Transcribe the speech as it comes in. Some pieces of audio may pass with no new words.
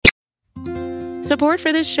Support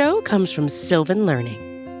for this show comes from Sylvan Learning.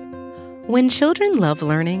 When children love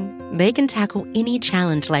learning, they can tackle any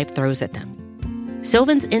challenge life throws at them.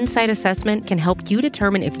 Sylvan's Insight Assessment can help you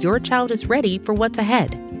determine if your child is ready for what's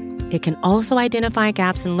ahead. It can also identify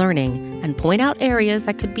gaps in learning and point out areas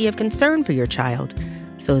that could be of concern for your child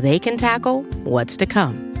so they can tackle what's to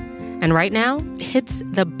come. And right now, it's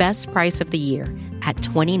the best price of the year at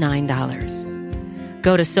 $29.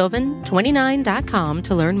 Go to sylvan29.com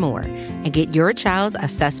to learn more and get your child's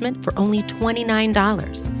assessment for only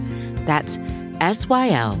 $29. That's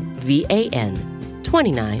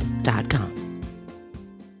SYLVAN29.com.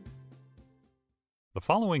 The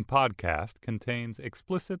following podcast contains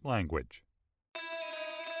explicit language.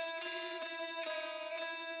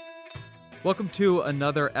 Welcome to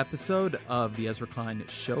another episode of the Ezra Klein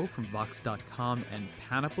Show from Vox.com and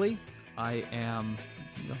Panoply. I am,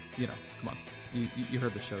 come on, you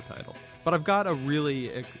heard the show title. But I've got a really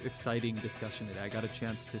exciting discussion today. I got a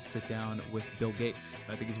chance to sit down with Bill Gates.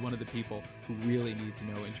 I think he's one of the people who really needs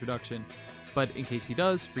no introduction. But in case he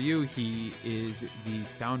does, for you, he is the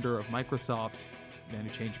founder of Microsoft, man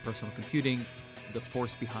who changed personal computing, the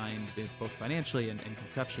force behind it both financially and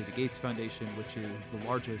conceptually, the Gates Foundation, which is the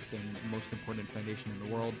largest and most important foundation in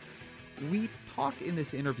the world. We talk in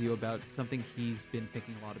this interview about something he's been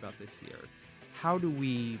thinking a lot about this year. How do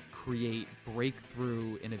we create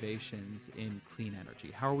breakthrough innovations in clean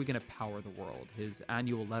energy? How are we going to power the world? His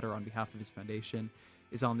annual letter on behalf of his foundation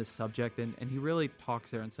is on this subject, and he really talks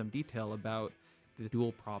there in some detail about the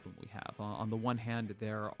dual problem we have. On the one hand,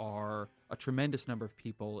 there are a tremendous number of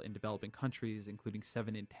people in developing countries, including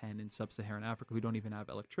 7 in 10 in sub-Saharan Africa, who don't even have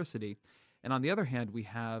electricity. And on the other hand, we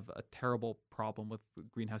have a terrible problem with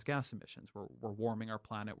greenhouse gas emissions. We're warming our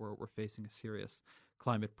planet. We're facing a serious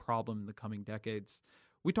climate problem in the coming decades.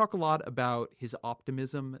 We talk a lot about his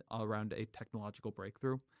optimism around a technological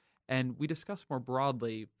breakthrough, and we discuss more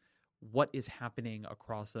broadly what is happening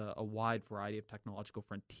across a wide variety of technological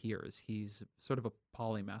frontiers. He's sort of a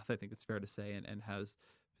polymath, I think it's fair to say, and has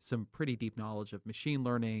some pretty deep knowledge of machine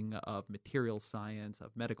learning, of material science, of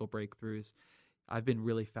medical breakthroughs. I've been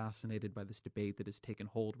really fascinated by this debate that has taken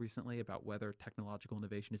hold recently about whether technological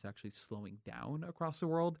innovation is actually slowing down across the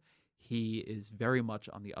world. He is very much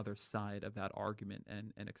on the other side of that argument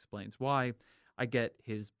and explains why. I get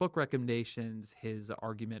his book recommendations, his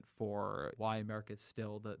argument for why America is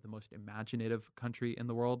still the most imaginative country in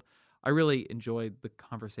the world. I really enjoyed the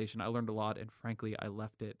conversation. I learned a lot, and frankly, I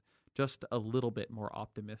left it just a little bit more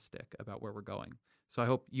optimistic about where we're going. So I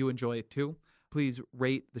hope you enjoy it too. Please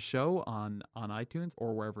rate the show on iTunes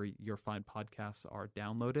or wherever your fine podcasts are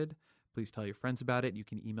downloaded. Please tell your friends about it. You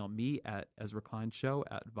can email me at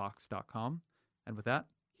EzraKleinShow@Vox.com. And with that,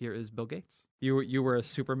 here is Bill Gates. You were a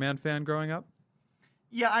Superman fan growing up?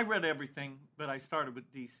 Yeah, I read everything, but I started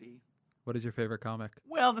with DC. What is your favorite comic?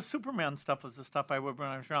 Well, the Superman stuff was the stuff I read when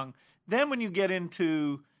I was young. Then when you get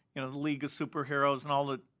into, the League of Superheroes and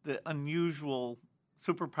all the unusual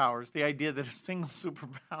superpowers, the idea that a single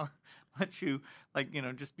superpower lets you,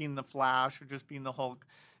 just being the Flash or just being the Hulk,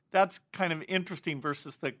 that's kind of interesting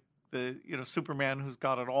versus the Superman who's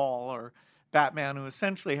got it all, or Batman who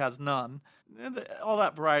essentially has none. All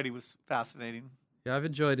that variety was fascinating. Yeah, I've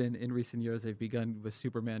enjoyed in recent years, they've begun with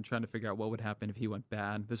Superman trying to figure out what would happen if he went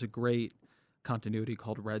bad. There's a great continuity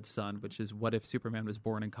called Red Sun, which is what if Superman was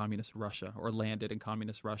born in communist Russia or landed in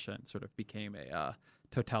communist Russia and sort of became a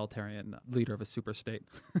totalitarian leader of a super state.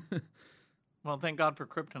 Well, thank God for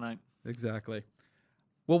kryptonite. Exactly.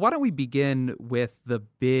 Well, why don't we begin with the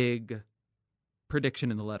big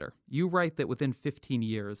prediction in the letter? You write that within 15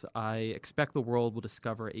 years, I expect the world will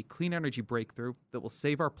discover a clean energy breakthrough that will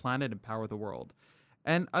save our planet and power the world.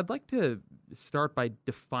 And I'd like to start by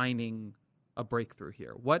defining a breakthrough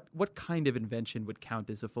here. What kind of invention would count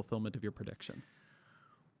as a fulfillment of your prediction?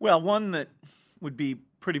 Well, one that would be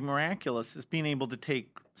pretty miraculous is being able to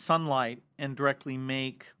take sunlight and directly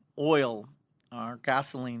make oil or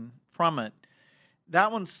gasoline from it.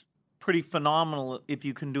 That one's pretty phenomenal if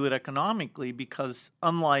you can do it economically, because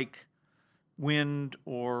unlike wind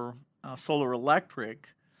or solar electric,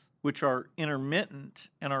 which are intermittent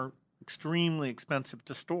and are extremely expensive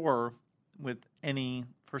to store with any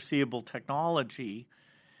foreseeable technology,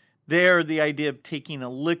 there the idea of taking a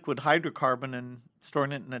liquid hydrocarbon and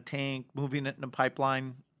storing it in a tank, moving it in a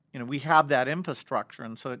pipeline, we have that infrastructure,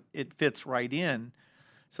 and so it fits right in.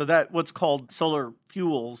 So that what's called solar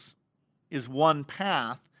fuels is one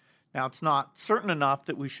path. Now, it's not certain enough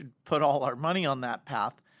that we should put all our money on that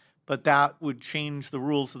path, but that would change the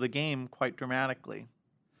rules of the game quite dramatically.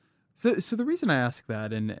 So the reason I ask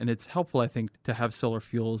that, and it's helpful, I think, to have solar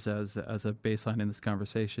fuels as a baseline in this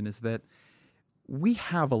conversation, is that we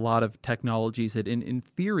have a lot of technologies that in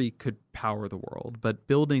theory could power the world, but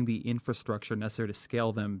building the infrastructure necessary to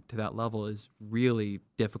scale them to that level is really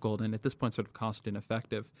difficult and at this point sort of cost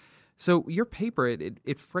ineffective. So your paper,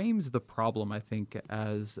 it frames the problem, I think,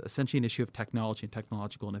 as essentially an issue of technology and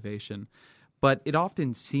technological innovation. But it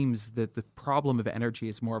often seems that the problem of energy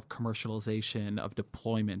is more of commercialization, of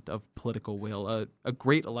deployment, of political will. A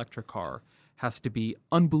great electric car has to be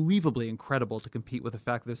unbelievably incredible to compete with the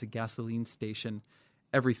fact that there's a gasoline station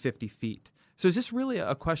every 50 feet. So is this really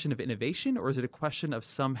a question of innovation, or is it a question of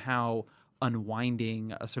somehow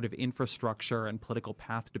unwinding a sort of infrastructure and political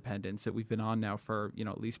path dependence that we've been on now for,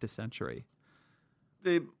 at least a century?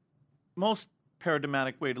 The most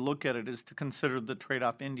paradigmatic way to look at it is to consider the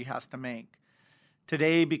trade-off India has to make.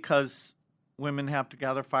 Today, because women have to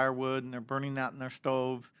gather firewood and they're burning that in their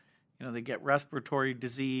stove, they get respiratory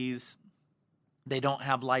disease, they don't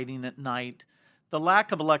have lighting at night. The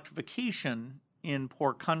lack of electrification in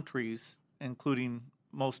poor countries, including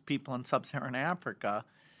most people in sub-Saharan Africa,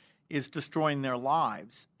 is destroying their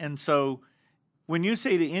lives. And so when you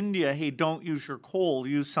say to India, hey, don't use your coal,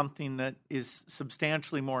 use something that is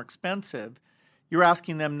substantially more expensive, you're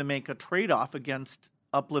asking them to make a trade-off against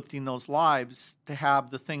uplifting those lives to have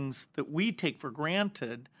the things that we take for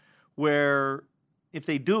granted, where if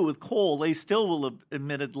they do it with coal, they still will have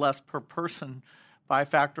emitted less per person by a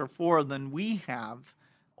factor of 4 than we have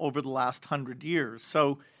over the last 100 years.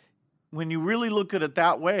 So when you really look at it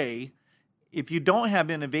that way, if you don't have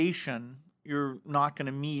innovation, you're not going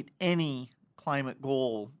to meet any climate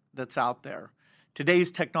goal that's out there.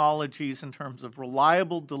 Today's technologies in terms of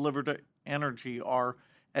reliable delivered energy are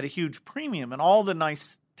at a huge premium, and all the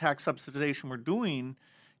nice tax subsidization we're doing,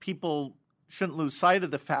 people shouldn't lose sight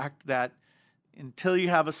of the fact that until you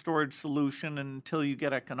have a storage solution and until you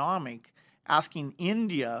get economic, asking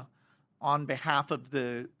India on behalf of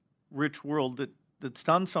the rich world that's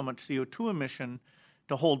done so much CO2 emission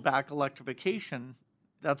to hold back electrification,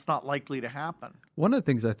 that's not likely to happen. One of the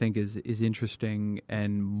things I think is interesting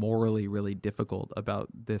and morally really difficult about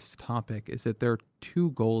this topic is that there are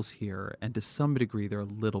two goals here, and to some degree they're a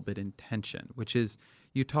little bit in tension, which is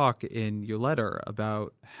you talk in your letter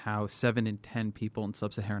about how 7 in 10 people in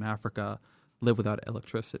sub-Saharan Africa live without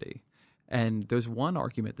electricity. And there's one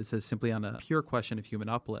argument that says simply on a pure question of human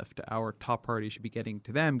uplift, our top priority should be getting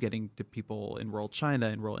to them, getting to people in rural China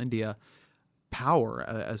and rural India, power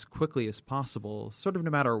as quickly as possible, sort of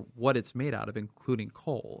no matter what it's made out of, including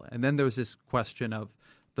coal. And then there's this question of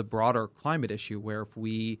the broader climate issue, where if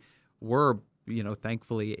we were,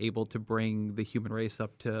 thankfully able to bring the human race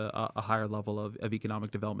up to a higher level of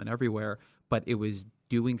economic development everywhere, but it was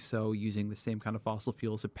doing so using the same kind of fossil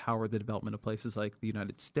fuels that power the development of places like the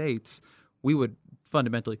United States, we would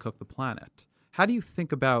fundamentally cook the planet. How do you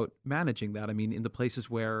think about managing that? I mean, in the places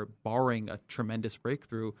where, barring a tremendous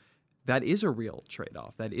breakthrough, that is a real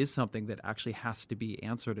trade-off. That is something that actually has to be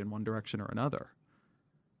answered in one direction or another.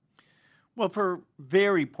 Well, for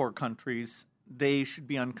very poor countries, they should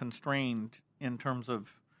be unconstrained in terms of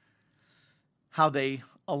how they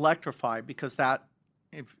electrify, because that,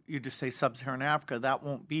 if you just say sub-Saharan Africa, that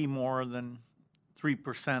won't be more than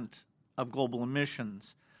 3% of global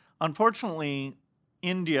emissions. Unfortunately,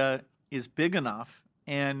 India is big enough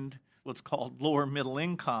and what's called lower middle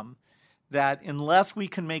income that unless we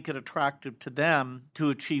can make it attractive to them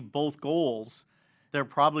to achieve both goals, they're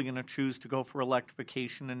probably going to choose to go for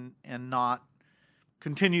electrification and not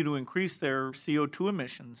continue to increase their CO2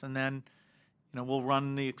 emissions. And then, we'll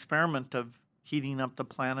run the experiment of heating up the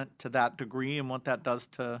planet to that degree and what that does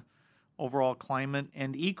to overall climate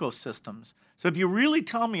and ecosystems. So if you really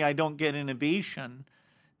tell me I don't get innovation,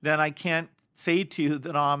 then I can't say to you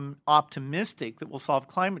that I'm optimistic that we'll solve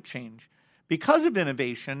climate change. Because of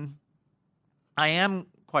innovation, I am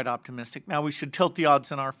quite optimistic. Now, we should tilt the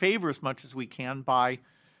odds in our favor as much as we can by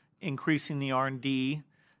increasing the R&D,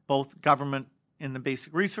 both government in the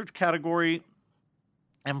basic research category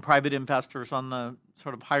and private investors on the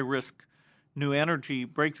sort of high-risk new energy,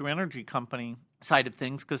 breakthrough energy company side of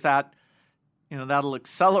things, because that'll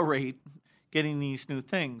accelerate getting these new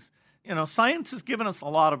things. Science has given us a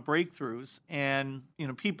lot of breakthroughs, and,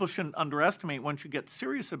 people shouldn't underestimate, once you get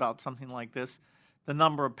serious about something like this, the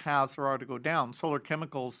number of paths there are to go down. Solar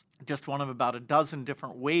chemicals, just one of about a dozen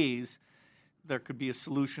different ways there could be a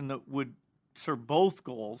solution that would serve both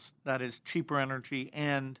goals, that is cheaper energy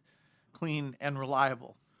and clean and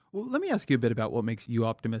reliable. Well, let me ask you a bit about what makes you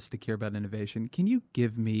optimistic here about innovation. Can you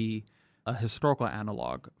give me a historical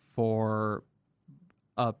analog for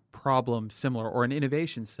a problem similar or an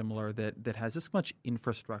innovation similar that has this much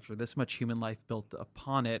infrastructure, this much human life built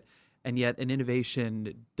upon it, and yet an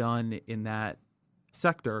innovation done in that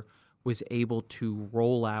sector was able to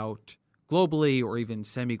roll out globally or even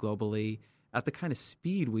semi-globally at the kind of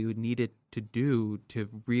speed we would need it to do to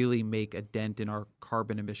really make a dent in our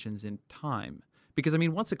carbon emissions in time. Because, I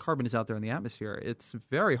mean, once the carbon is out there in the atmosphere, it's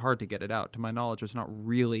very hard to get it out. To my knowledge,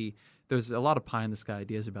 there's a lot of pie-in-the-sky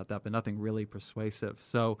ideas about that, but nothing really persuasive.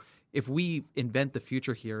 So if we invent the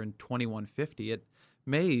future here in 2150, it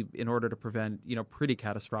may, in order to prevent, pretty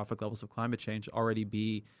catastrophic levels of climate change, already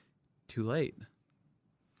be too late.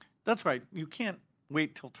 That's right. You can't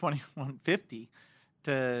wait till 2150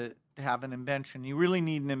 to have an invention. You really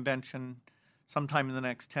need an invention sometime in the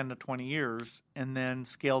next 10 to 20 years, and then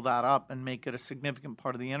scale that up and make it a significant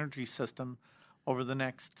part of the energy system over the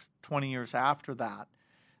next 20 years after that.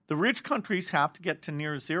 The rich countries have to get to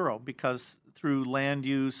near zero because through land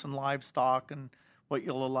use and livestock and what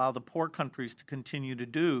you'll allow the poor countries to continue to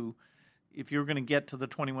do, if you're going to get to the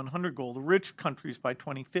 2100 goal, the rich countries by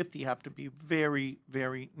 2050 have to be very,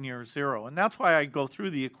 very near zero. And that's why I go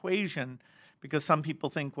through the equation, because some people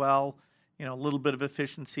think, well, a little bit of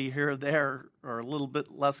efficiency here or there, or a little bit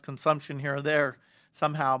less consumption here or there,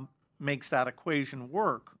 somehow makes that equation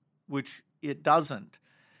work, which it doesn't.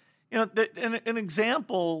 An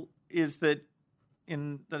example is that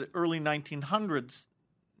in the early 1900s,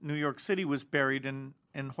 New York City was buried in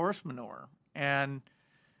horse manure. And,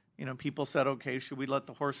 people said, okay, should we let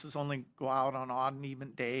the horses only go out on odd and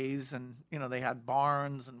even days? And, they had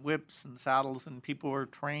barns and whips and saddles and people were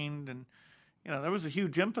trained and, there was a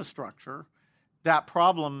huge infrastructure. That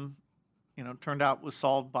problem, turned out was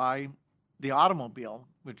solved by the automobile,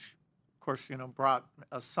 which, of course, brought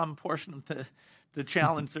some portion of the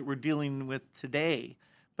challenge that we're dealing with today.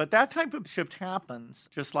 But that type of shift happens,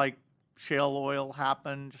 just like shale oil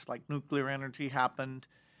happened, just like nuclear energy happened.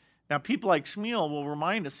 Now, people like Shmuel will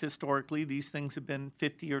remind us historically these things have been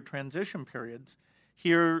 50-year transition periods.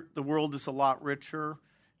 Here, the world is a lot richer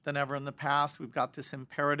than ever in the past. We've got this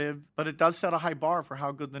imperative, but it does set a high bar for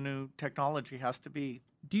how good the new technology has to be.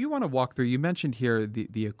 Do you want to walk through, you mentioned here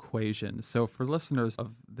the equation. So for listeners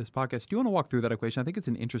of this podcast, do you want to walk through that equation? I think it's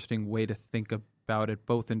an interesting way to think about it,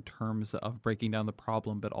 both in terms of breaking down the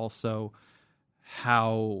problem, but also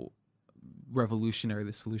how revolutionary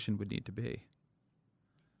the solution would need to be.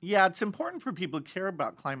 Yeah, it's important for people who care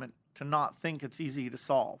about climate to not think it's easy to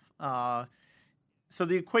solve. So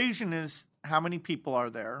the equation is how many people are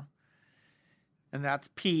there, and that's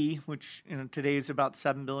P, which today is about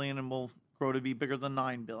 7 billion and will grow to be bigger than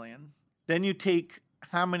 9 billion. Then you take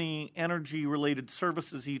how many energy-related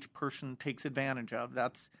services each person takes advantage of.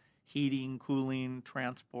 That's heating, cooling,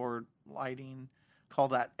 transport, lighting. Call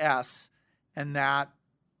that S, and that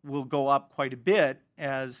will go up quite a bit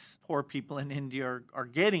as poor people in India are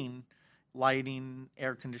getting lighting,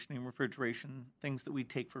 air conditioning, refrigeration, things that we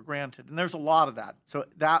take for granted. And there's a lot of that. So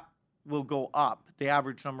that will go up. The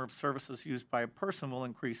average number of services used by a person will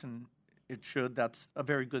increase, and it should. That's a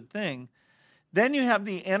very good thing. Then you have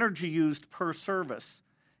the energy used per service.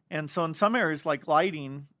 And so in some areas like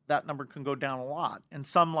lighting, that number can go down a lot. And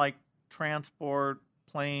some like transport,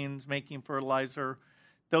 planes, making fertilizer,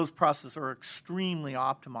 those processes are extremely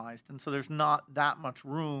optimized. And so there's not that much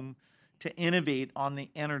room to innovate on the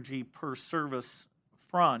energy per service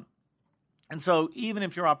front. And so even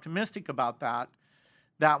if you're optimistic about that,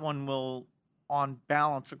 that one will, on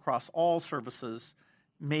balance across all services,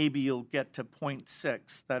 maybe you'll get to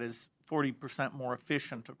 0.6, that is 40% more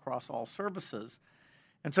efficient across all services.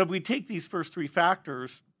 And so if we take these first three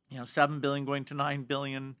factors, 7 billion going to 9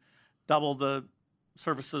 billion, double the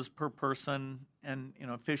services per person, and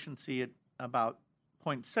efficiency at about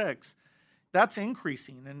 0.6, that's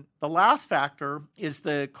increasing. And the last factor is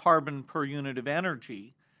the carbon per unit of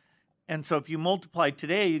energy. And so if you multiply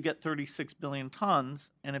today, you get 36 billion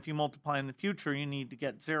tons. And if you multiply in the future, you need to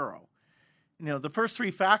get zero. The first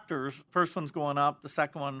three factors, first one's going up, the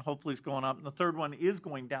second one hopefully is going up, and the third one is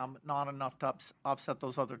going down, but not enough to offset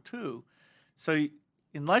those other two. So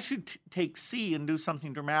unless you take C and do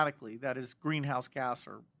something dramatically, that is greenhouse gas,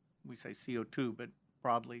 or we say CO2, but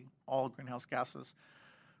broadly all greenhouse gases,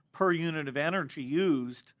 per unit of energy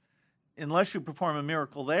used, unless you perform a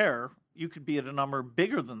miracle there, you could be at a number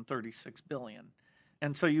bigger than 36 billion.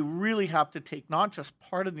 And so you really have to take not just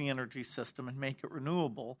part of the energy system and make it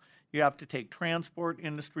renewable. You have to take transport,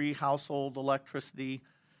 industry, household, electricity,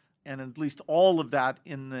 and at least all of that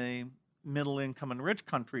in the middle income and rich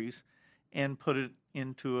countries and put it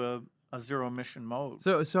into a zero emission mode.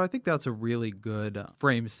 So I think that's a really good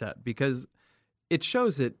frame set, because it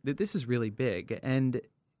shows that this is really big. And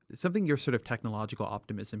something your sort of technological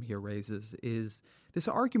optimism here raises is this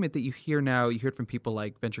argument that you hear now, you hear it from people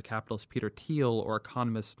like venture capitalist Peter Thiel or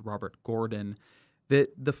economist Robert Gordon,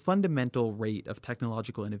 the fundamental rate of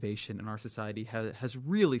technological innovation in our society has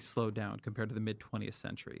really slowed down compared to the mid-20th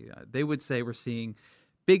century. They would say we're seeing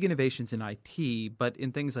big innovations in IT, but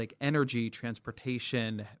in things like energy,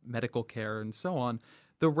 transportation, medical care, and so on,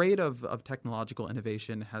 the rate of technological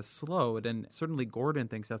innovation has slowed. And certainly Gordon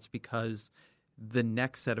thinks that's because the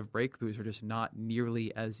next set of breakthroughs are just not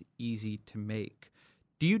nearly as easy to make.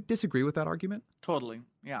 Do you disagree with that argument? Totally,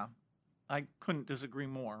 yeah. I couldn't disagree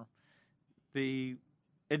more. The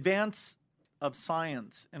advance of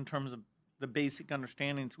science in terms of the basic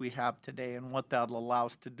understandings we have today and what that'll allow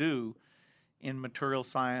us to do in material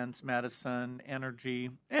science, medicine, energy,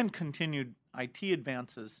 and continued IT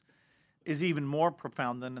advances is even more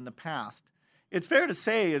profound than in the past. It's fair to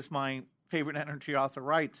say, as my favorite energy author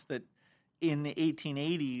writes, that in the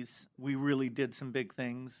 1880s, we really did some big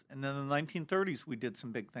things. And then in the 1930s, we did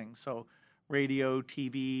some big things. So radio,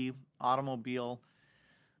 TV, automobile.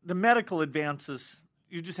 The medical advances,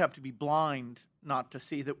 you just have to be blind not to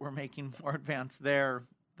see that we're making more advance there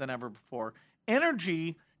than ever before.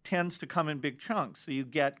 Energy tends to come in big chunks. So you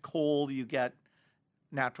get coal, you get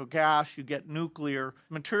natural gas, you get nuclear.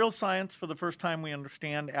 Material science, for the first time, we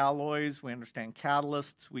understand alloys, we understand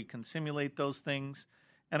catalysts, we can simulate those things.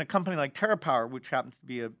 And a company like TerraPower, which happens to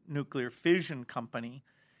be a nuclear fission company,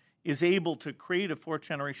 is able to create a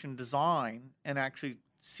fourth-generation design and actually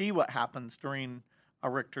see what happens during a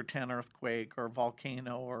Richter 10 earthquake or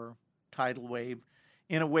volcano or tidal wave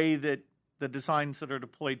in a way that the designs that are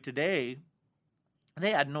deployed today,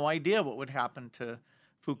 they had no idea what would happen to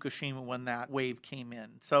Fukushima when that wave came in.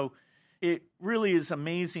 So it really is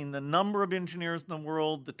amazing the number of engineers in the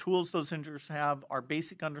world, the tools those engineers have, our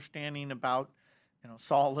basic understanding about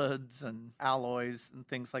solids and alloys and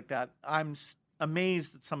things like that. I'm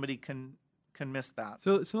amazed that somebody can miss that.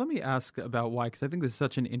 So let me ask about why, because I think this is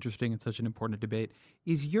such an interesting and such an important debate.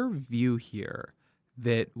 Is your view here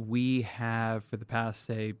that we have, for the past,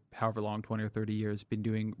 say, however long, 20 or 30 years, been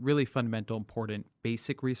doing really fundamental, important,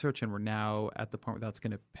 basic research, and we're now at the point where that's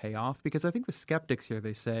going to pay off? Because I think the skeptics here,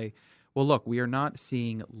 they say, well, look, we are not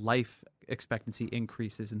seeing life expectancy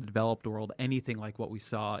increases in the developed world, anything like what we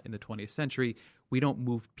saw in the 20th century. We don't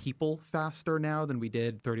move people faster now than we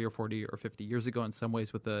did 30 or 40 or 50 years ago. In some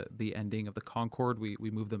ways, with the ending of the Concorde, we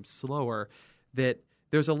move them slower. That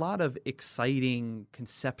there's a lot of exciting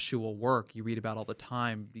conceptual work you read about all the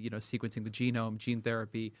time, sequencing the genome, gene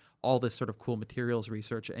therapy, all this sort of cool materials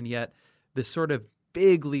research. And yet the sort of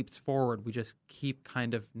big leaps forward we just keep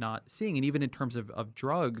kind of not seeing. And even in terms of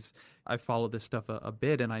drugs, I follow this stuff a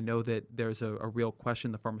bit, and I know that there's a real question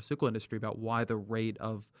in the pharmaceutical industry about why the rate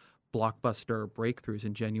of blockbuster breakthroughs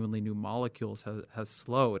in genuinely new molecules has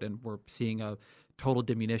slowed, and we're seeing a total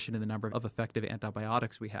diminution in the number of effective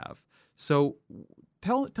antibiotics we have. So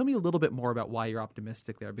tell me a little bit more about why you're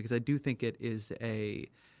optimistic there, because I do think it's a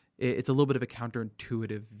little bit of a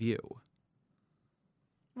counterintuitive view.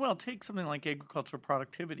 Well, take something like agricultural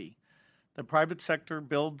productivity. The private sector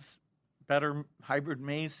builds better hybrid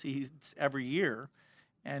maize seeds every year,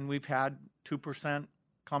 and we've had 2%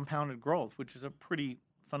 compounded growth, which is a pretty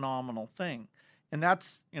phenomenal thing. And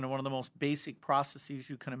that's one of the most basic processes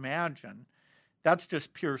you can imagine. That's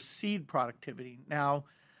just pure seed productivity. Now,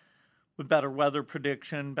 with better weather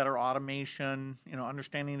prediction, better automation,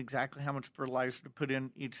 understanding exactly how much fertilizer to put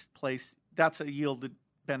in each place, that's a yielded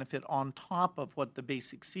benefit on top of what the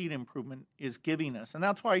basic seed improvement is giving us. And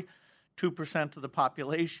that's why 2% of the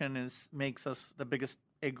population makes us the biggest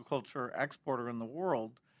agriculture exporter in the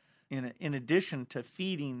world, in addition to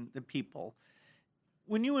feeding the people.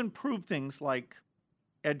 When you improve things like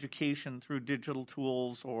education through digital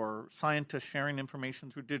tools, or scientists sharing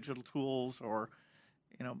information through digital tools, or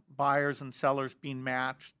buyers and sellers being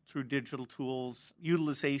matched through digital tools,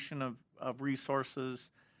 utilization of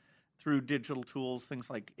resources through digital tools, things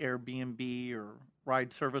like Airbnb or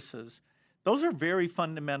ride services, those are very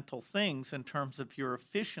fundamental things in terms of your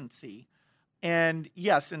efficiency. And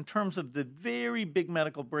yes, in terms of the very big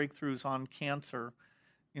medical breakthroughs on cancer,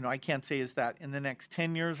 I can't say is that in the next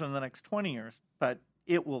 10 years or in the next 20 years, but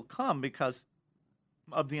it will come because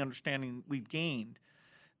of the understanding we've gained.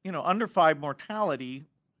 Under 5 mortality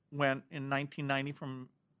went in 1990 from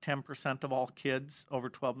 10% of all kids over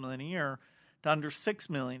 12 million a year to under 6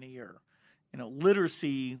 million a year.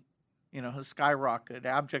 Literacy, has skyrocketed.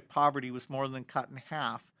 Abject poverty was more than cut in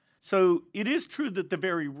half. So it is true that the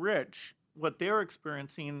very rich, what they're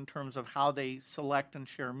experiencing in terms of how they select and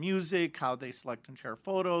share music, how they select and share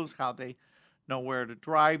photos, how they know where to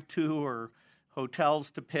drive to or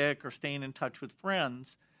hotels to pick or staying in touch with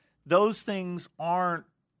friends, those things aren't,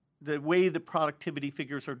 the way the productivity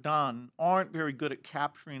figures are done, aren't very good at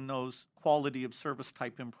capturing those quality of service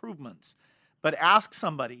type improvements. But ask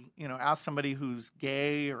somebody who's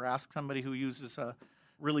gay, or ask somebody who uses a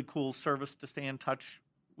really cool service to stay in touch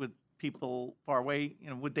with people far away.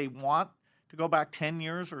 Would they want to go back 10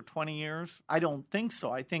 years or 20 years? I don't think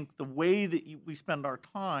so. I think the way that we spend our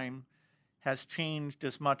time has changed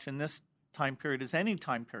as much in this time period as any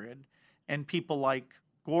time period. And people like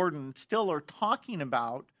Gordon still are talking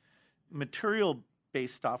about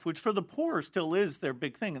material-based stuff, which for the poor still is their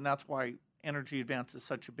big thing. And that's why energy advance is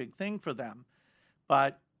such a big thing for them.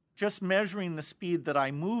 But just measuring the speed that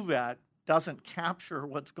I move at doesn't capture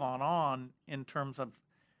what's gone on in terms of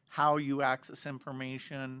how you access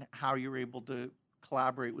information, how you're able to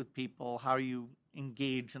collaborate with people, how you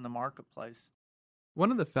engage in the marketplace.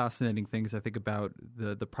 One of the fascinating things I think about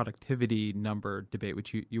the productivity number debate,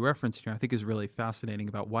 which you referenced here, I think is really fascinating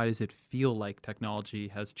about why does it feel like technology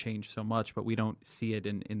has changed so much, but we don't see it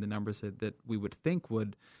in the numbers that we would think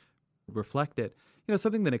would reflect it.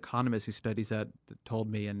 Something that an economist who studies that told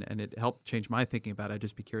me, and it helped change my thinking about it, I'd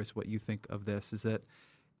just be curious what you think of this, is that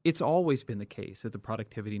it's always been the case that the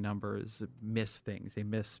productivity numbers miss things. They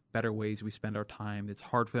miss better ways we spend our time. It's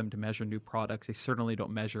hard for them to measure new products. They certainly don't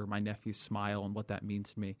measure my nephew's smile and what that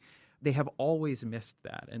means to me. They have always missed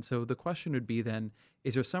that. And so the question would be then,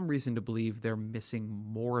 is there some reason to believe they're missing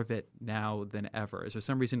more of it now than ever? Is there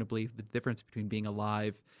some reason to believe the difference between being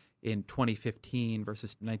alive in 2015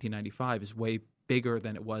 versus 1995 is way bigger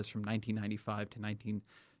than it was from 1995 to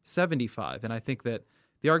 1975? And I think that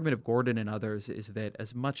the argument of Gordon and others is that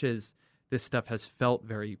as much as this stuff has felt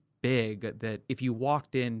very big, that if you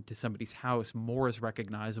walked into somebody's house, more is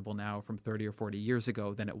recognizable now from 30 or 40 years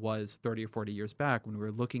ago than it was 30 or 40 years back when we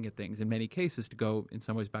were looking at things, in many cases, to go in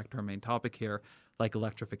some ways back to our main topic here, like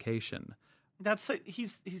electrification.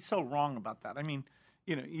 He's so wrong about that. I mean,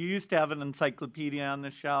 you used to have an encyclopedia on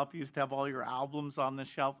the shelf. You used to have all your albums on the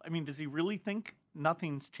shelf. I mean, does he really think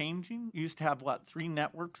nothing's changing? You used to have, 3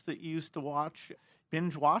 networks that you used to watch?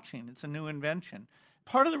 Binge watching, it's a new invention.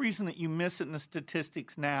 Part of the reason that you miss it in the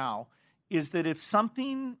statistics now is that if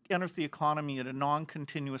something enters the economy at a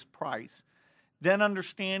non-continuous price, then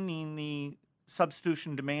understanding the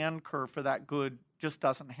substitution demand curve for that good just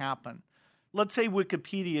doesn't happen. Let's say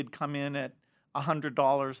Wikipedia had come in at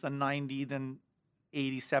 $100, then $90, then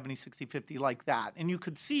 $80, $70, $60, $50, like that. And you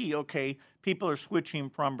could see, okay, people are switching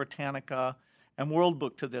from Britannica and World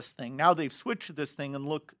Book to this thing. Now they've switched to this thing, and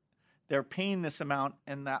look, they're paying this amount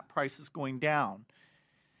and that price is going down.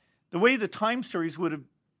 The way the time series would have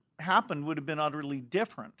happened would have been utterly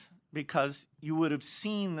different, because you would have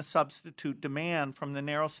seen the substitute demand from the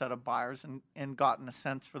narrow set of buyers and gotten a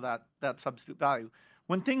sense for that substitute value.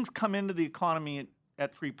 When things come into the economy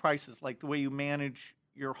at free prices, like the way you manage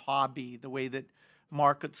your hobby, the way that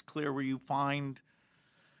markets clear where you find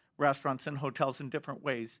restaurants and hotels in different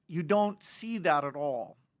ways, you don't see that at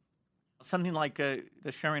all. Something like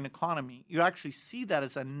the sharing economy, you actually see that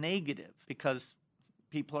as a negative, because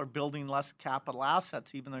people are building less capital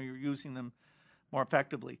assets even though you're using them more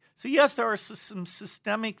effectively. So yes, there are some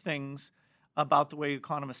systemic things about the way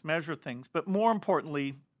economists measure things, but more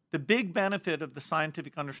importantly, the big benefit of the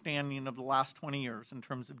scientific understanding of the last 20 years in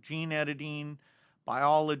terms of gene editing,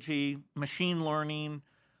 biology, machine learning,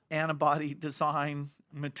 antibody design,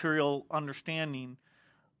 material understanding,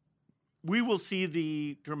 we will see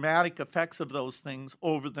the dramatic effects of those things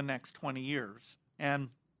over the next 20 years. And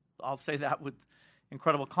I'll say that with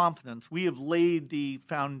incredible confidence. We have laid the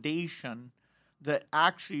foundation that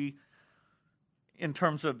actually, in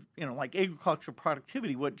terms of, like agricultural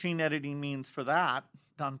productivity, what gene editing means for that,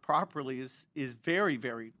 done properly, is very,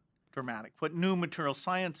 very dramatic. What new material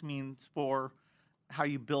science means for how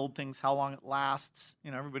you build things, how long it lasts.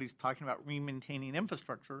 Everybody's talking about re-maintaining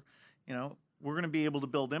infrastructure. We're going to be able to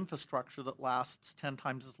build infrastructure that lasts 10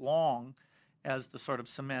 times as long as the sort of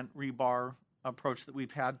cement rebar approach that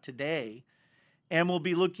we've had today. And we'll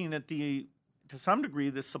be looking at to some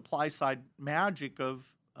degree, the supply side magic of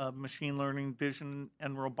machine learning, vision,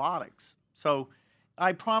 and robotics. So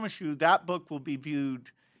I promise you that book will be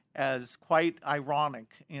viewed as quite ironic.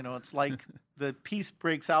 It's like the Peace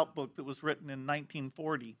Breaks Out book that was written in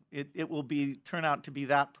 1940. It will turn out to be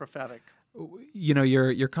that prophetic.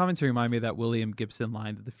 Your comments remind me of that William Gibson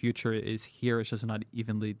line that the future is here, it's just not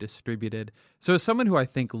evenly distributed. So as someone who I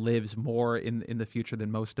think lives more in the future than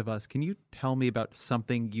most of us, can you tell me about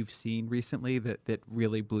something you've seen recently that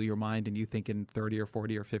really blew your mind and you think in 30 or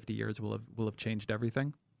 40 or 50 years will have changed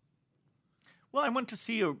everything? Well, I went to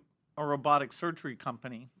see a robotic surgery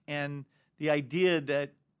company, and the idea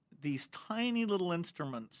that these tiny little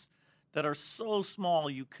instruments that are so small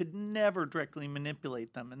you could never directly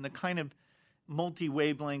manipulate them, and the kind of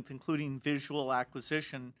multi-wavelength, including visual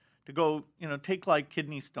acquisition, to go, take like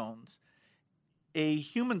kidney stones a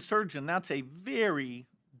human surgeon, that's a very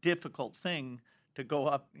difficult thing to go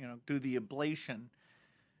up, do the ablation.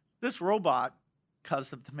 This robot,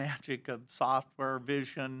 because of the magic of software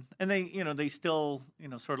vision, and they still,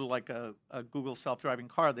 sort of like a Google self-driving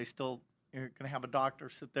car, they still are going to have a doctor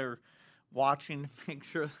sit there watching to make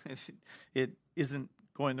sure that it isn't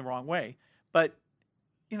going the wrong way. But,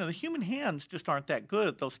 the human hands just aren't that good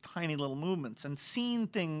at those tiny little movements, and seeing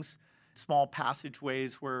things, small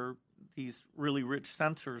passageways where these really rich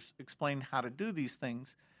sensors explain how to do these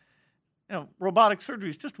things. Robotic surgery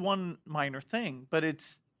is just one minor thing, but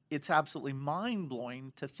it's absolutely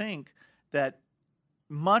mind-blowing to think that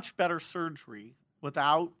much better surgery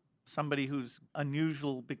without somebody who's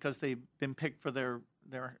unusual because they've been picked for their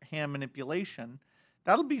hand manipulation,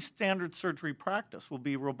 that'll be standard surgery practice, will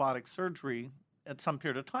be robotic surgery at some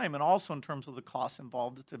period of time. And also in terms of the costs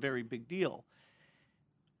involved, it's a very big deal.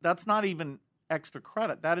 That's not even extra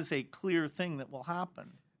credit. That is a clear thing that will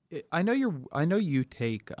happen. I know you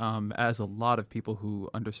take, as a lot of people who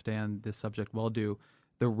understand this subject well do,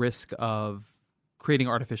 the risk of creating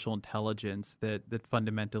artificial intelligence that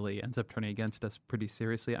fundamentally ends up turning against us pretty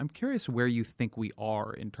seriously. I'm curious where you think we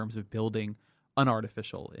are in terms of building an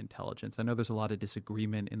artificial intelligence. I know there's a lot of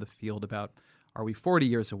disagreement in the field about, are we 40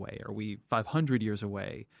 years away? Are we 500 years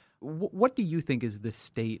away? What do you think is the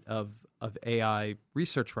state of AI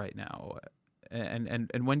research right now?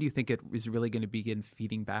 And when do you think it is really going to begin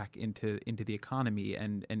feeding back into the economy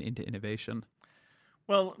and into innovation?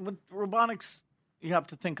 Well, with robotics, you have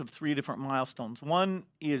to think of three different milestones. One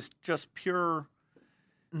is just pure,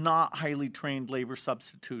 not highly trained labor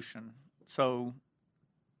substitution. So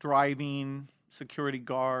driving, security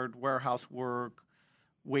guard, warehouse work,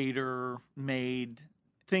 waiter, maid,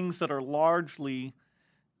 things that are largely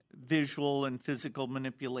visual and physical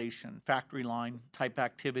manipulation, factory line type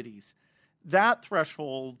activities. That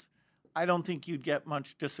threshold, I don't think you'd get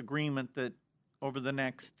much disagreement that over the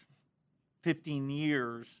next 15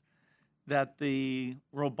 years that the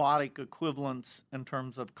robotic equivalents in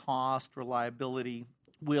terms of cost, reliability,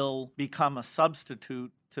 will become a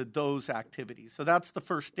substitute to those activities. So that's the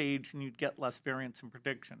first stage, and you'd get less variance in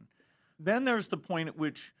prediction. Then there's the point at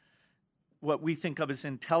which what we think of as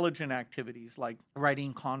intelligent activities, like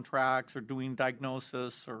writing contracts or doing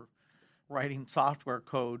diagnosis or writing software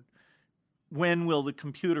code. When will the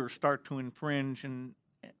computer start to infringe,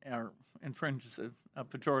 or infringe is a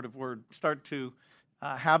pejorative word, start to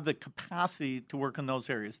have the capacity to work in those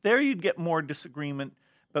areas? There you'd get more disagreement,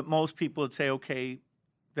 but most people would say, okay,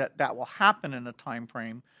 that will happen in a time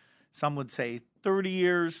frame. Some would say 30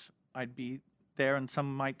 years, I'd be there, and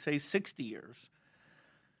some might say 60 years.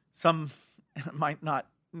 Some might not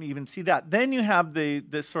even see that. Then you have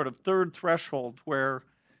this sort of third threshold where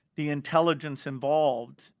the intelligence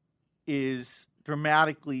involved is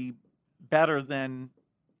dramatically better than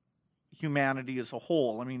humanity as a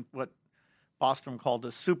whole. I mean, what Bostrom called a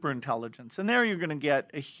superintelligence. And there you're going to get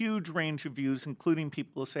a huge range of views, including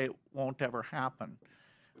people who say it won't ever happen.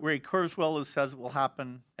 Ray Kurzweil says it will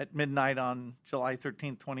happen at midnight on July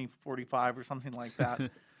 13th, 2045 or something like that,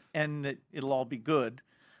 and that it'll all be good.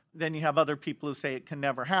 Then you have other people who say it can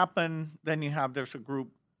never happen. Then there's a group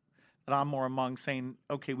that I'm more among saying,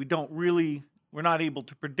 okay, we're not able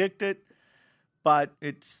to predict it, but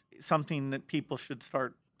it's something that people should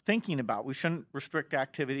start thinking about. We shouldn't restrict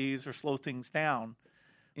activities or slow things down.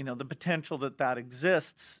 The potential that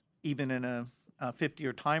exists, even in a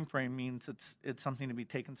 50-year time frame, means it's something to be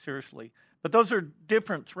taken seriously. But those are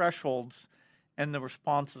different thresholds, and the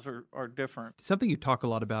responses are different. Something you talk a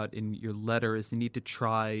lot about in your letter is the need to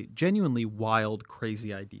try genuinely wild,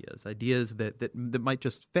 crazy ideas that might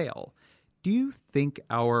just fail. Do you think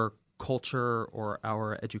our culture or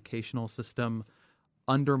our educational system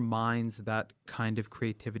undermines that kind of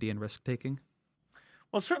creativity and risk-taking?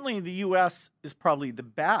 Well, certainly the U.S. is probably the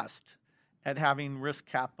best at having risk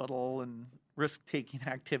capital and risk-taking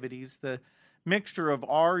activities. The mixture of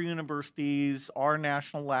our universities, our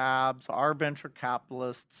national labs, our venture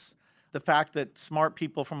capitalists, the fact that smart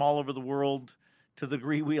people from all over the world, to the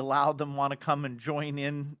degree we allow them, want to come and join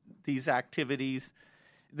in these activities.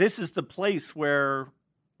 This is the place where,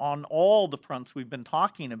 on all the fronts we've been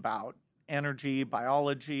talking about, energy,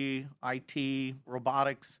 biology, IT,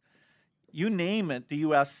 robotics, you name it, the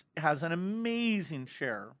U.S. has an amazing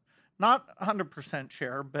share. Not 100%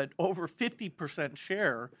 share, but over 50%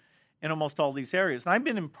 share in almost all these areas. And I've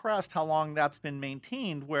been impressed how long that's been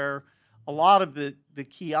maintained, where a lot of the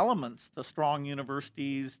key elements, the strong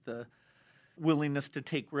universities, the willingness to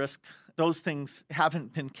take risk, those things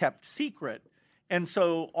haven't been kept secret. And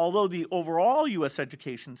so although the overall U.S.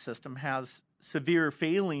 education system has severe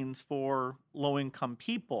failings for low-income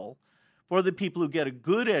people, for the people who get a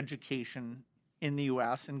good education in the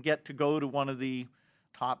U.S. and get to go to one of the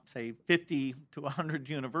top, say, 50 to 100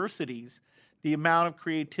 universities, the amount of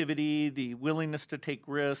creativity, the willingness to take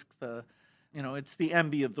risk, it's the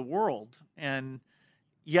envy of the world. And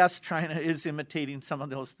yes, China is imitating some of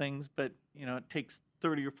those things, but it takes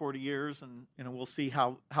 30 or 40 years, and we'll see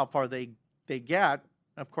how far they get.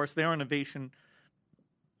 Of course, their innovation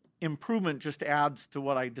improvement just adds to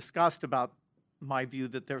what I discussed about my view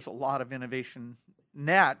that there's a lot of innovation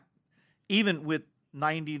net, even with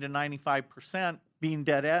 90 to 95% being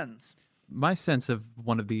dead ends. My sense of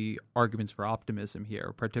one of the arguments for optimism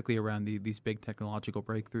here, particularly around these big technological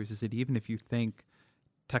breakthroughs, is that even if you think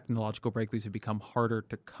technological breakthroughs have become harder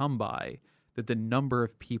to come by, that the number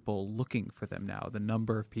of people looking for them now, the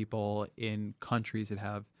number of people in countries that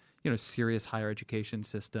have serious higher education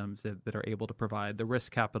systems that are able to provide the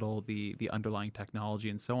risk capital, the underlying technology,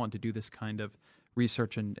 and so on to do this kind of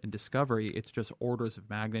research and discovery, it's just orders of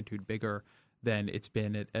magnitude bigger than it's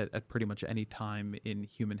been at pretty much any time in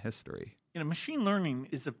human history. Machine learning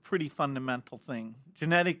is a pretty fundamental thing.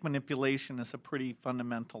 Genetic manipulation is a pretty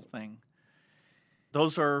fundamental thing.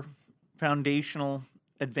 Those are foundational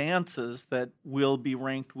advances that will be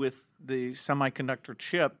ranked with the semiconductor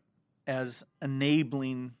chip as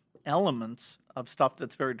enabling elements of stuff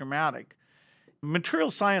that's very dramatic.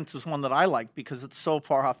 Material science is one that I like because it's so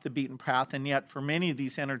far off the beaten path, and yet for many of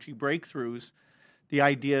these energy breakthroughs, the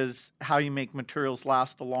idea is how you make materials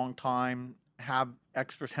last a long time, have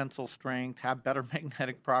extra tensile strength, have better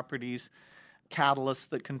magnetic properties, catalysts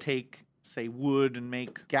that can take, say, wood and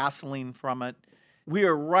make gasoline from it. We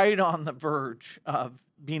are right on the verge of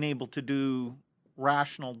being able to do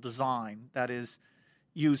rational design, that is,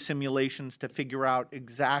 use simulations to figure out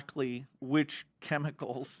exactly which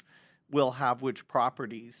chemicals will have which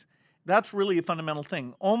properties. That's really a fundamental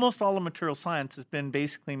thing. Almost all of material science has been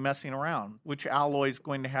basically messing around. Which alloy is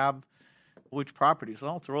going to have which properties?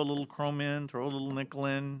 Well, throw a little chrome in, throw a little nickel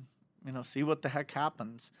in, see what the heck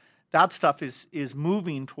happens. That stuff is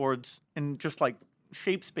moving towards, and just like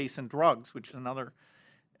shape space and drugs, which is another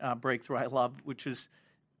breakthrough I love, which is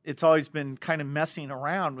it's always been kind of messing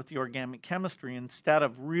around with the organic chemistry instead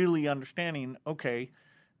of really understanding, okay,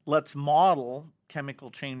 let's model chemical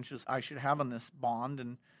changes I should have on this bond,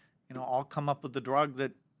 and I'll come up with the drug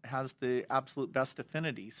that has the absolute best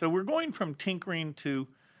affinity. So we're going from tinkering to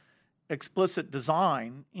explicit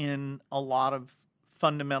design in a lot of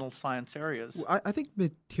fundamental science areas. Well, I think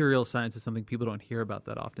material science is something people don't hear about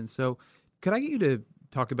that often. So could I get you to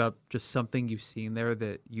talk about just something you've seen there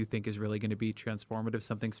that you think is really going to be transformative,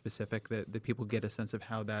 something specific that people get a sense of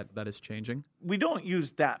how that is changing? We don't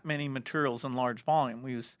use that many materials in large volume.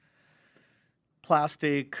 We use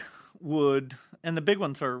plastic, wood, and the big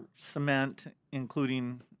ones are cement,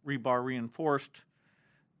 including rebar reinforced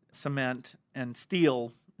cement, and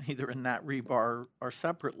steel, either in that rebar or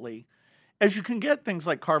separately. As you can get things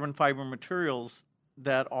like carbon fiber materials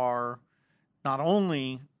that are not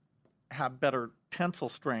only have better tensile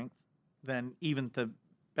strength than even the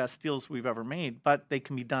best steels we've ever made, but they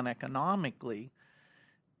can be done economically,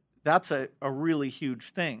 that's a really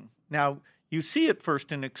huge thing. Now, you see it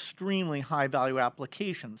first in extremely high-value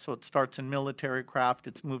applications. So it starts in military craft.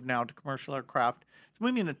 It's moved now to commercial aircraft. It's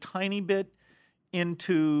moving a tiny bit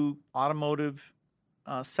into automotive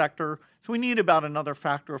sector. So we need about another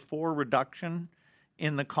factor of 4 reduction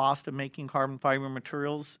in the cost of making carbon fiber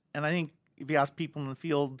materials. And I think if you ask people in the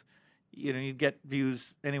field, you get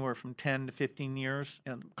views anywhere from 10 to 15 years.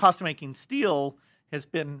 The cost of making steel has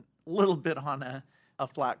been a little bit on a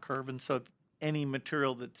flat curve. And so any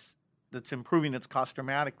material that's improving its cost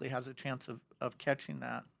dramatically has a chance of catching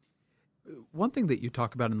that. One thing that you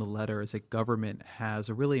talk about in the letter is that government has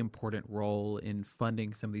a really important role in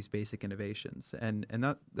funding some of these basic innovations. And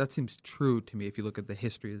that seems true to me if you look at the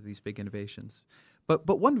history of these big innovations.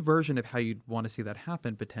 But one version of how you'd want to see that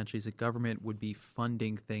happen potentially is that government would be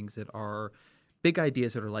funding things that are big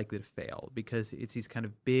ideas that are likely to fail, because it's these kind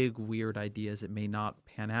of big, weird ideas that may not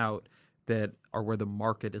pan out that are where the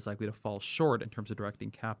market is likely to fall short in terms of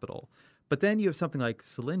directing capital. But then you have something like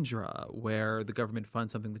Solyndra, where the government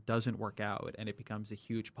funds something that doesn't work out and it becomes a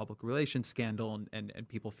huge public relations scandal, and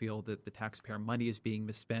people feel that the taxpayer money is being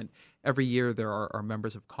misspent. Every year there are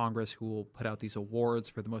members of Congress who will put out these awards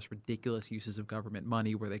for the most ridiculous uses of government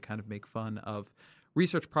money, where they kind of make fun of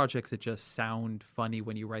research projects that just sound funny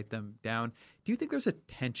when you write them down. Do you think there's a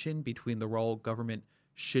tension between the role government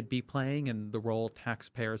should be playing and the role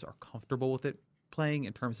taxpayers are comfortable with it playing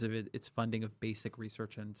in terms of its funding of basic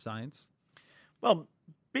research and science? Well,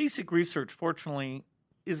 basic research, fortunately,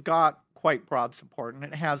 has got quite broad support, and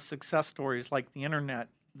it has success stories like the internet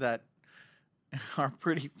that are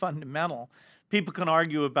pretty fundamental. People can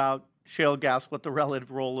argue about shale gas, what the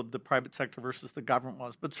relative role of the private sector versus the government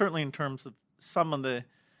was, but certainly in terms of some of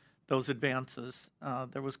those advances,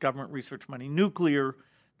 there was government research money. Nuclear,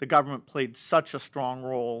 the government played such a strong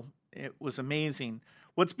role. It was amazing.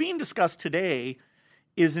 What's being discussed today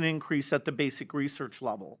is an increase at the basic research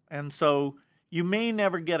level. And so you may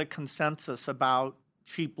never get a consensus about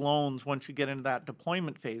cheap loans once you get into that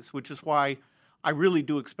deployment phase, which is why I really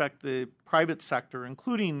do expect the private sector,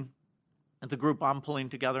 including the group I'm pulling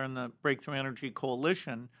together in the Breakthrough Energy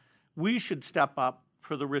Coalition, we should step up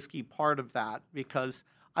for the risky part of that, because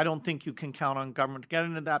I don't think you can count on government to get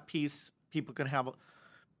into that piece. People can have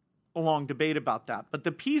a long debate about that. But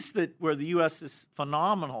the piece that where the U.S. is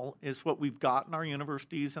phenomenal is what we've got in our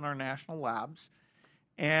universities and our national labs.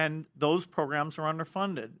 And those programs are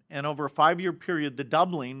underfunded. And over a 5-year period, the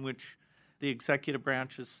doubling, which the executive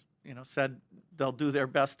branch has said they'll do their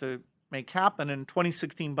best to make happen. And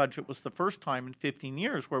 2016 budget was the first time in 15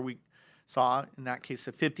 years where we saw, in that case,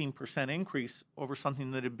 a 15% increase over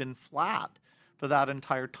something that had been flat for that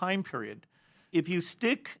entire time period. If you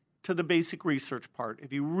stick to the basic research part,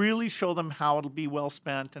 if you really show them how it'll be well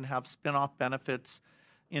spent and have spin-off benefits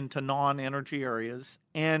into non-energy areas,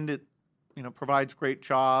 and it provides great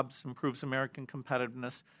jobs, improves American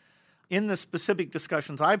competitiveness. In the specific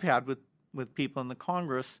discussions I've had with people in the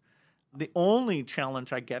Congress, the only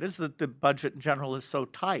challenge I get is that the budget in general is so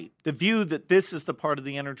tight. The view that this is the part of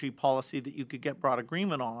the energy policy that you could get broad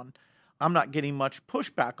agreement on, I'm not getting much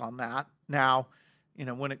pushback on that. Now,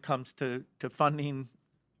 when it comes to funding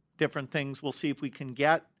different things, we'll see if we can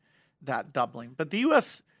get that doubling. But the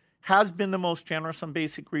U.S. has been the most generous on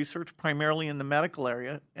basic research, primarily in the medical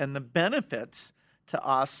area, and the benefits to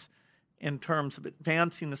us in terms of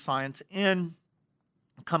advancing the science and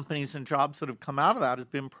companies and jobs that have come out of that has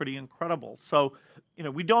been pretty incredible. So,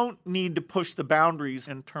 we don't need to push the boundaries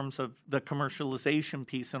in terms of the commercialization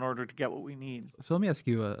piece in order to get what we need. So let me ask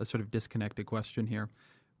you a sort of disconnected question here.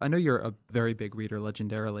 I know you're a very big reader,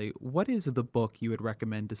 legendarily. What is the book you would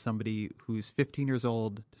recommend to somebody who's 15 years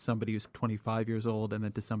old, to somebody who's 25 years old, and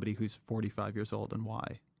then to somebody who's 45 years old, and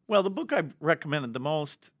why? Well, the book I've recommended the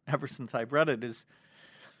most ever since I've read it is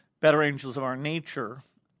Better Angels of Our Nature.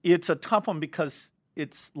 It's a tough one because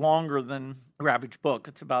it's longer than your average book.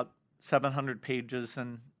 It's about 700 pages,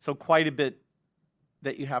 and so quite a bit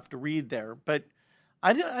that you have to read there. But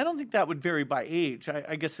I don't think that would vary by age.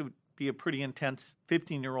 I guess it would be a pretty intense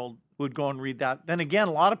 15-year-old would go and read that. Then again,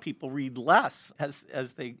 a lot of people read less as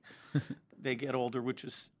they get older, which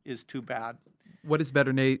is too bad. What is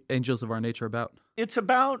Better Angels of Our Nature about? It's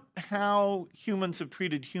about how humans have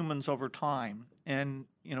treated humans over time, and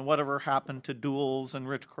whatever happened to duels and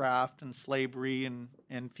witchcraft and slavery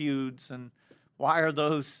and feuds, and why are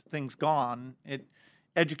those things gone? It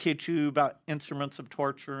educates you about instruments of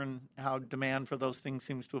torture and how demand for those things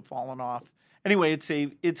seems to have fallen off. Anyway,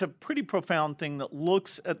 it's a pretty profound thing that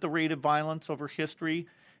looks at the rate of violence over history,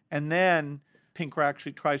 and then Pinker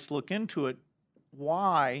actually tries to look into it.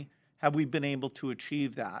 Why have we been able to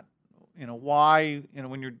achieve that? Why,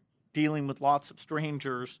 when you're dealing with lots of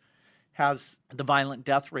strangers, has the violent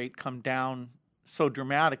death rate come down so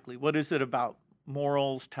dramatically? What is it about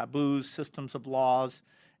morals, taboos, systems of laws?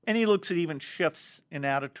 And he looks at even shifts in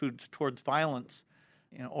attitudes towards violence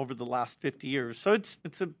over the last 50 years. So it's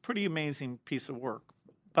a pretty amazing piece of work.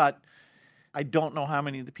 But I don't know how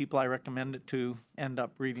many of the people I recommend it to end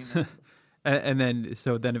up reading it. And then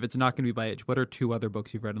if it's not going to be by age, what are 2 other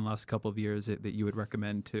books you've read in the last couple of years that you would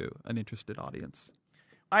recommend to an interested audience?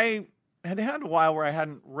 I had a while where I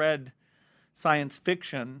hadn't read science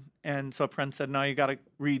fiction, and so a friend said, no, you got to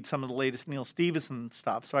read some of the latest Neal Stephenson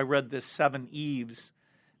stuff. So I read this 7 Eves,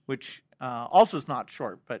 which also is not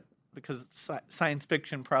short, but because it's science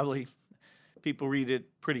fiction, probably people read it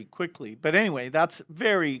pretty quickly. But anyway, that's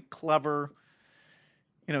very clever.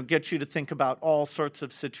 Gets you to think about all sorts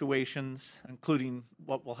of situations, including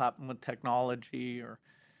what will happen with technology.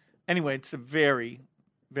 Anyway, it's a very,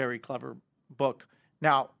 very clever book.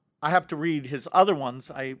 Now, I have to read his other ones.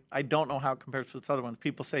 I don't know how it compares to his other ones.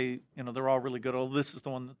 People say, they're all really good. Oh, this is the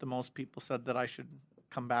one that the most people said that I should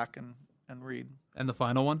come back and read. And the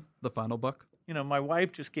final one, the final book? My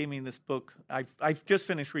wife just gave me this book. I've just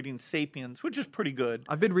finished reading *Sapiens*, which is pretty good.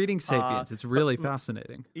 I've been reading *Sapiens*. It's really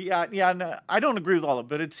fascinating. Yeah. No, I don't agree with all of it,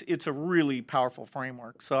 but it's a really powerful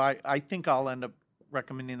framework. So I think I'll end up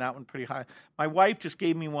recommending that one pretty high. My wife just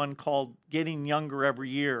gave me one called *Getting Younger Every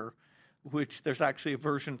Year*, which there's actually a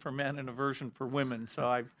version for men and a version for women.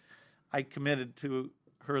 So I committed to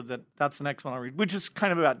her that's the next one I'll read, which is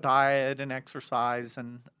kind of about diet and exercise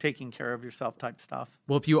and taking care of yourself type stuff.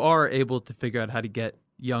 Well, if you are able to figure out how to get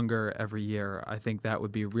younger every year, I think that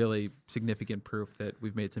would be really significant proof that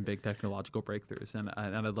we've made some big technological breakthroughs. And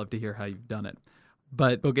I'd love to hear how you've done it.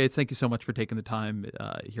 But Bill Gates, thank you so much for taking the time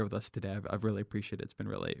here with us today. I've really appreciated it. It's been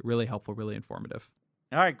really, really helpful, really informative.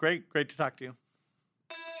 All right, great to talk to you.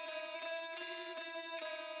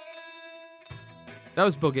 That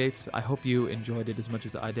was Bill Gates. I hope you enjoyed it as much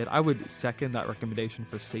as I did. I would second that recommendation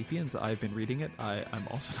for Sapiens. I've been reading it. I'm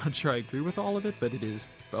also not sure I agree with all of it, but it is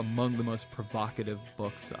among the most provocative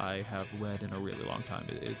books I have read in a really long time.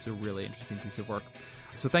 It's a really interesting piece of work.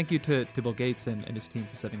 So thank you to Bill Gates and his team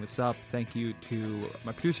for setting this up. Thank you to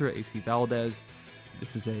my producer, AC Valdez.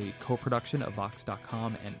 This is a co-production of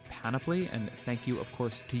Vox.com and Panoply. And thank you, of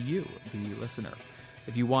course, to you, the listener.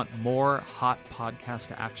 If you want more hot podcast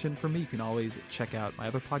action from me, you can always check out my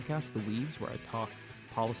other podcast, The Weeds, where I talk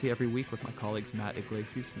policy every week with my colleagues Matt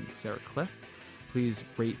Iglesias and Sarah Cliff. Please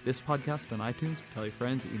rate this podcast on iTunes, tell your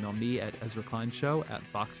friends, email me at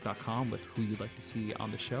EzraKleinShow@Vox.com with who you'd like to see on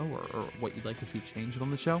the show or what you'd like to see changed on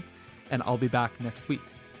the show. And I'll be back next week